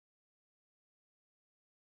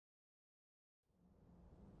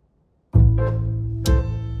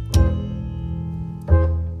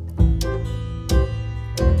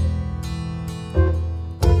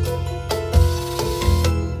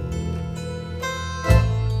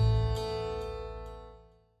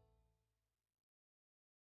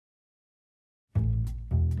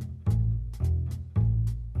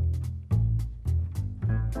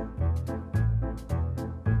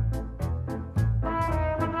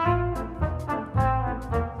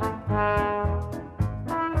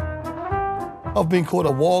I've been called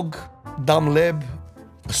a wog, dumb leb,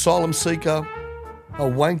 asylum seeker, a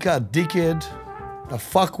wanker, a dickhead, a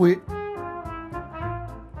fuckwit.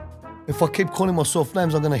 If I keep calling myself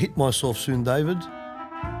names, I'm going to hit myself soon, David.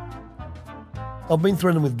 I've been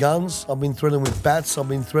threatened with guns, I've been threatened with bats, I've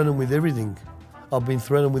been threatened with everything. I've been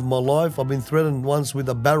threatened with my life, I've been threatened once with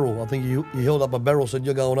a barrel. I think he held up a barrel, said,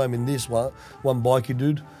 you're going home in this one bikie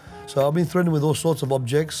dude. So I've been threatened with all sorts of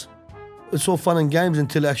objects. It's all fun and games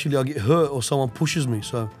until actually I get hurt or someone pushes me.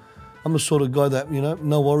 So I'm the sort of guy that, you know,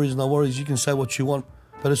 no worries, you can say what you want.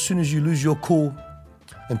 But as soon as you lose your cool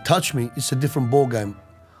and touch me, it's a different ball game.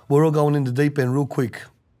 We're all going in the deep end real quick.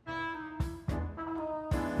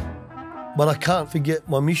 But I can't forget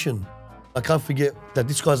my mission. I can't forget that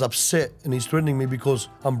this guy's upset and he's threatening me because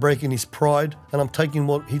I'm breaking his pride and I'm taking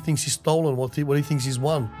what he thinks he's stolen, what he thinks he's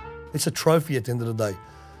won. It's a trophy at the end of the day.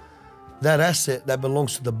 That asset that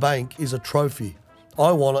belongs to the bank is a trophy.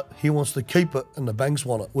 I want it, he wants to keep it, and the banks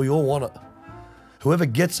want it. We all want it. Whoever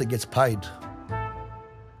gets it gets paid.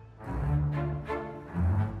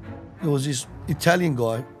 There was this Italian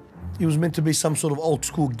guy. He was meant to be some sort of old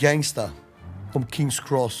school gangster from King's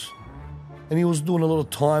Cross. And he was doing a lot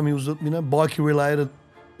of time. He was, you know, bikie related.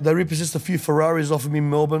 They repossessed a few Ferraris off him in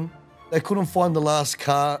Melbourne. They couldn't find the last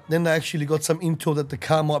car. Then they actually got some intel that the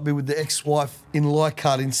car might be with the ex-wife in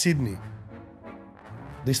Leichhardt in Sydney.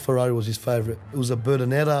 This Ferrari was his favourite. It was a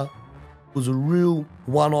Berlinetta. It was a real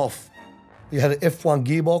one-off. He had an F1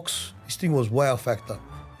 gearbox. This thing was wow factor.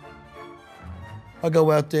 I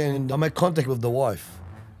go out there and I make contact with the wife.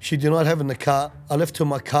 She denied having the car. I left her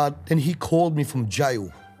my card. Then he called me from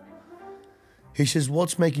jail. He says,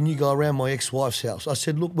 what's making you go around my ex-wife's house? I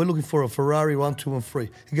said, look, we're looking for a Ferrari 1, 2 and 3.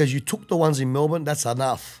 He goes, you took the ones in Melbourne, that's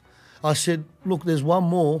enough. I said, look, there's one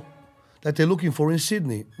more that they're looking for in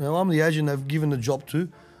Sydney. Now, I'm the agent they've given the job to.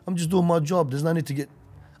 I'm just doing my job. There's no need to get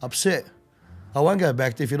upset. I won't go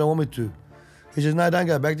back there if you don't want me to. He says, no, don't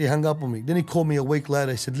go back there. He hung up on me. Then he called me a week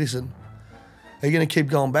later. He said, listen, are you going to keep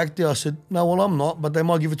going back there? I said, no, well, I'm not, but they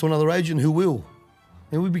might give it to another agent who will.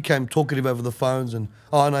 And we became talkative over the phones and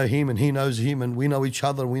I know him and he knows him and we know each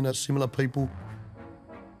other and we know similar people.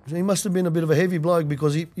 So he must have been a bit of a heavy bloke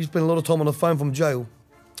because he spent a lot of time on the phone from jail.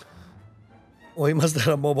 Or he must have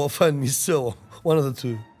had a mobile phone in his cell, one of the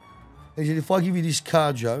two. He said, if I give you this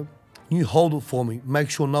car, Joe, you hold it for me, make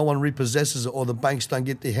sure no one repossesses it or the banks don't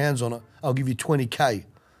get their hands on it, I'll give you 20K.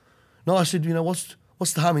 No, I said, you know, what's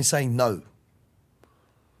the harm in saying no?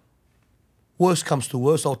 Worst comes to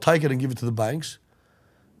worst, I'll take it and give it to the banks.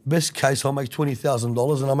 Best case, I'll make $20,000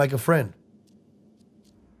 and I'll make a friend.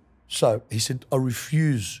 So he said, I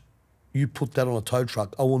refuse you put that on a tow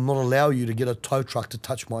truck. I will not allow you to get a tow truck to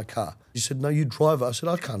touch my car. He said, no, you drive it. I said,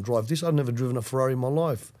 I can't drive this. I've never driven a Ferrari in my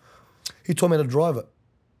life. He taught me how to drive it.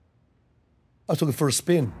 I took it for a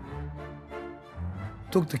spin.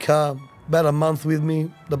 Took the car, about a month with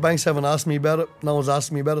me. The banks haven't asked me about it. No one's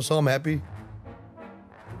asked me about it, so I'm happy.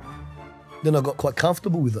 Then I got quite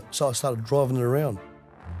comfortable with it, so I started driving it around.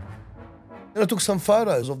 Then I took some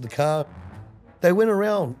photos of the car. They went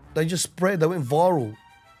around, they just spread, they went viral.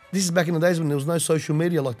 This is back in the days when there was no social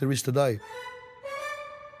media like there is today.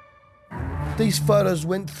 These photos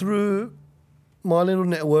went through my little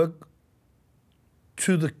network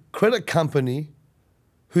to the credit company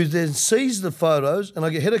who then sees the photos and I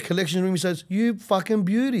get head of collection and he says, you fucking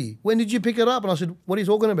beauty, when did you pick it up? And I said, what are you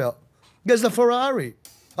talking about? He goes, the Ferrari.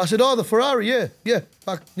 I said, oh, the Ferrari, yeah,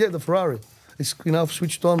 the Ferrari. It's, you know, I've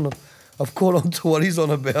switched on. I've caught on to what he's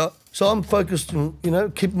on about. So I'm focused on, you know,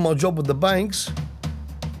 keeping my job with the banks,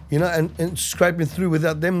 you know, and scraping through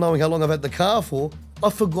without them knowing how long I've had the car for.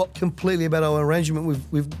 I forgot completely about our arrangement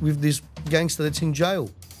with this gangster that's in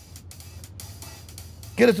jail.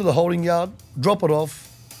 Get it to the holding yard, drop it off.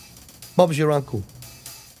 Bob's your uncle.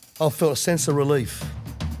 I felt a sense of relief.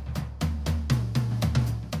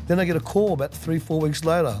 Then I get a call about 3-4 weeks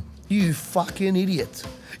later. You fucking idiot.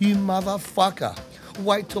 You motherfucker.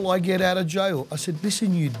 Wait till I get out of jail. I said,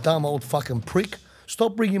 listen, you dumb old fucking prick.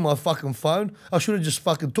 Stop ringing my fucking phone. I should have just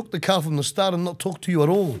fucking took the car from the start and not talked to you at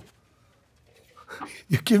all.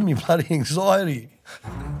 You're giving me bloody anxiety.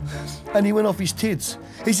 And he went off his tits.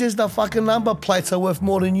 He says the fucking number plates are worth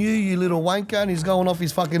more than you little wanker, and he's going off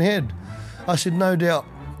his fucking head. I said, no doubt.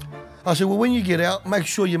 I said, well, when you get out, make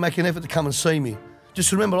sure you make an effort to come and see me.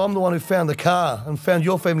 Just remember, I'm the one who found the car and found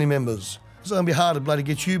your family members. It's going to be hard to bloody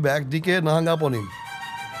get you back, dickhead, and I hung up on him.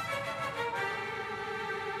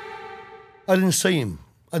 I didn't see him.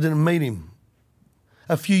 I didn't meet him.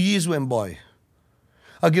 A few years went by.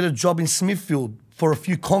 I get a job in Smithfield for a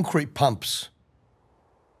few concrete pumps.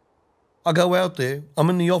 I go out there. I'm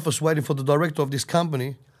in the office waiting for the director of this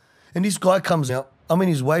company, and this guy comes out. I'm in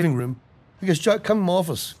his waiting room, He goes, Joe, come in my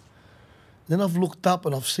office. Then I've looked up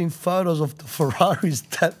and I've seen photos of the Ferraris,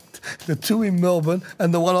 the two in Melbourne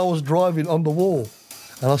and the one I was driving on the wall.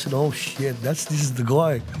 And I said, oh shit, this is the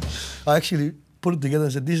guy. I actually put it together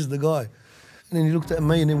and said, this is the guy. And then he looked at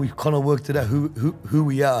me and then we kind of worked it out who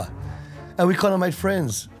we are. And we kind of made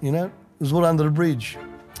friends, you know? It was all under the bridge.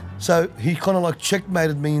 So he kind of like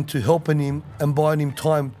checkmated me into helping him and buying him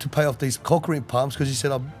time to pay off these concrete pumps because he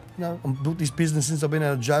said, I'm built this business since I've been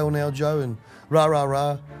out of jail now, Joe, and rah, rah,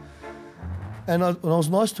 rah. And I was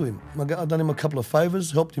nice to him. I done him a couple of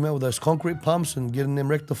favours, helped him out with those concrete pumps and getting them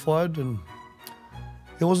rectified, and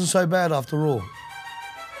it wasn't so bad after all.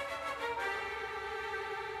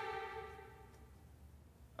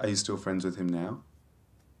 Are you still friends with him now?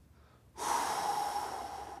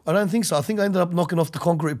 I don't think so. I think I ended up knocking off the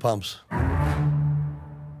concrete pumps.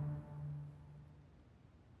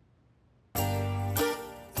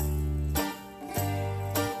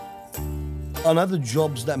 I know the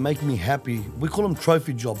jobs that make me happy, we call them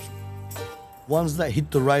trophy jobs. Ones that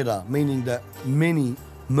hit the radar, meaning that many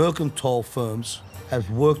mercantile firms have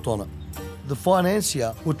worked on it. The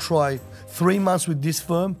financier would try 3 months with this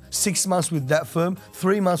firm, 6 months with that firm,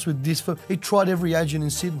 3 months with this firm. He tried every agent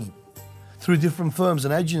in Sydney through different firms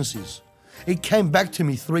and agencies. He came back to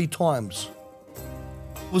me 3 times.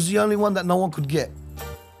 It was the only one that no one could get.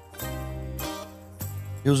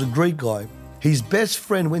 He was a Greek guy. His best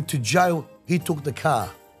friend went to jail. He took the car.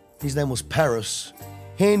 His name was Paris.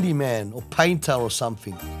 Handyman or painter or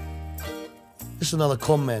something. Just another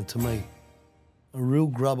con man to me. A real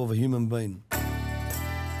grub of a human being.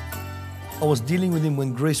 I was dealing with him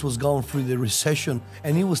when Greece was going through the recession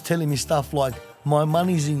and he was telling me stuff like, my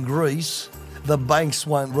money's in Greece, the banks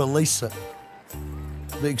won't release it.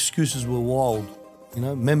 The excuses were wild. You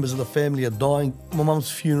know, members of the family are dying. My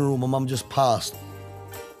mum's funeral, my mum just passed.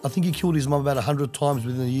 I think he killed his mum about 100 times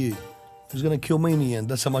within a year. He was going to kill me in the end.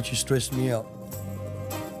 That's how much he stressed me out.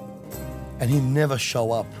 And he'd never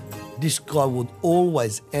show up. This guy would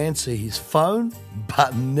always answer his phone,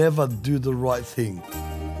 but never do the right thing.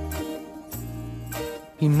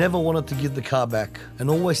 He never wanted to give the car back and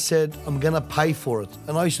always said, I'm going to pay for it.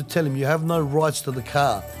 And I used to tell him, you have no rights to the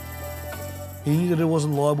car. He knew that he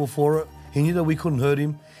wasn't liable for it. He knew that we couldn't hurt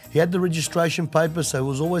him. He had the registration papers, so he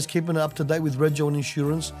was always keeping it up to date with rego and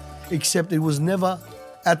insurance, except it was never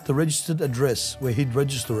at the registered address where he'd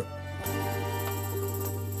register it.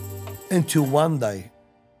 Until one day,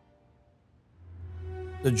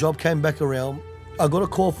 the job came back around. I got a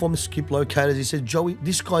call from Skip Locators. He said, Joey,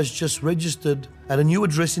 this guy's just registered at a new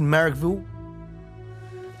address in Marrickville.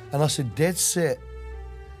 And I said, dead set.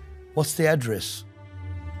 What's the address?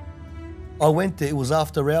 I went there, it was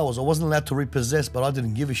after hours. I wasn't allowed to repossess, but I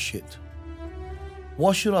didn't give a shit.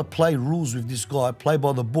 Why should I play rules with this guy, play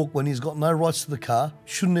by the book when he's got no rights to the car,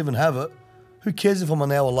 shouldn't even have it? Who cares if I'm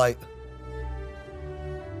an hour late?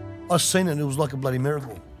 I seen it and it was like a bloody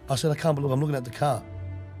miracle. I said, I can't believe I'm looking at the car.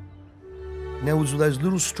 Now it was those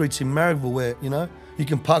little streets in Marrickville where, you know, you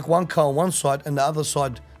can park one car on one side and the other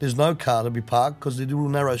side there's no car to be parked because they're little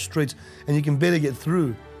narrow streets and you can barely get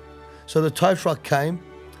through. So the tow truck came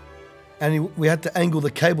and we had to angle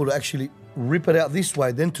the cable to actually rip it out this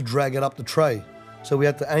way, then to drag it up the tray. So we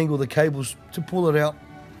had to angle the cables to pull it out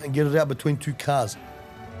and get it out between 2 cars.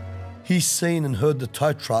 He seen and heard the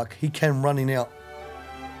tow truck. He came running out.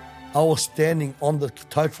 I was standing on the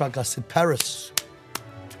tow truck. I said, Paris,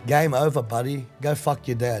 game over, buddy. Go fuck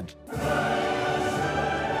your dad.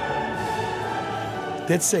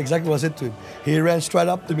 That's exactly what I said to him. He ran straight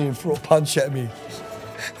up to me and threw a punch at me.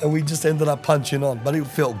 And we just ended up punching on, but it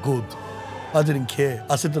felt good. I didn't care.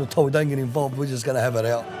 I said to the tow, don't get involved. We're just going to have it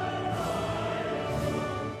out.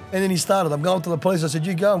 And then he started, I'm going to the police. I said,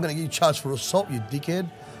 you go, I'm going to get you charged for assault, you dickhead.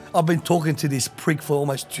 I've been talking to this prick for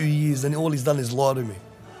almost 2 years and all he's done is lie to me.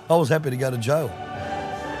 I was happy to go to jail.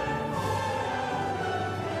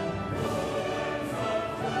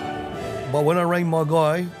 But when I rang my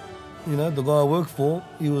guy, you know, the guy I work for,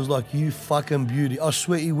 he was like, you fucking beauty. I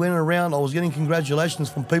swear, he went around, I was getting congratulations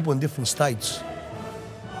from people in different states.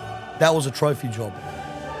 That was a trophy job.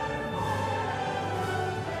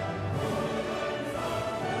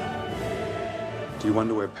 Do you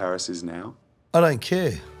wonder where Paris is now? I don't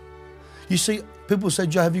care. You see, people say,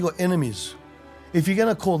 Joe, have you got enemies? If you're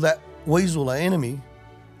going to call that weasel an enemy,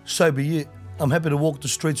 so be it. I'm happy to walk the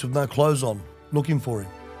streets with no clothes on, looking for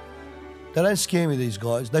him. They don't scare me, these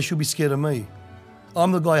guys. They should be scared of me.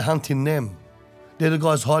 I'm the guy hunting them. They're the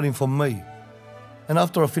guys hiding from me. And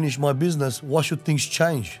after I finish my business, why should things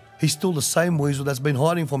change? He's still the same weasel that's been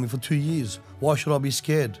hiding from me for 2 years. Why should I be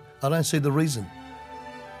scared? I don't see the reason.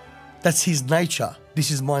 That's his nature. This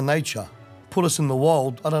is my nature. put us in the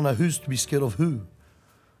wild, I don't know who's to be scared of who.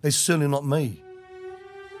 It's certainly not me.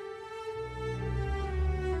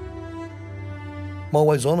 I'm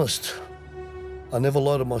always honest. I never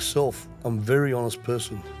lie to myself. I'm a very honest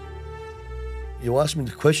person. You ask me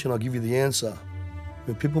the question, I'll give you the answer.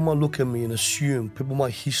 When people might look at me and assume, people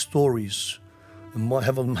might hear stories and might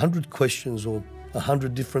have 100 questions or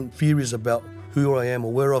 100 different theories about who I am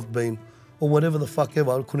or where I've been or whatever the fuck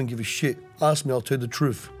ever. I couldn't give a shit. Ask me, I'll tell you the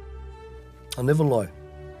truth. I never lie.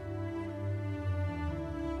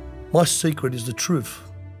 My secret is the truth.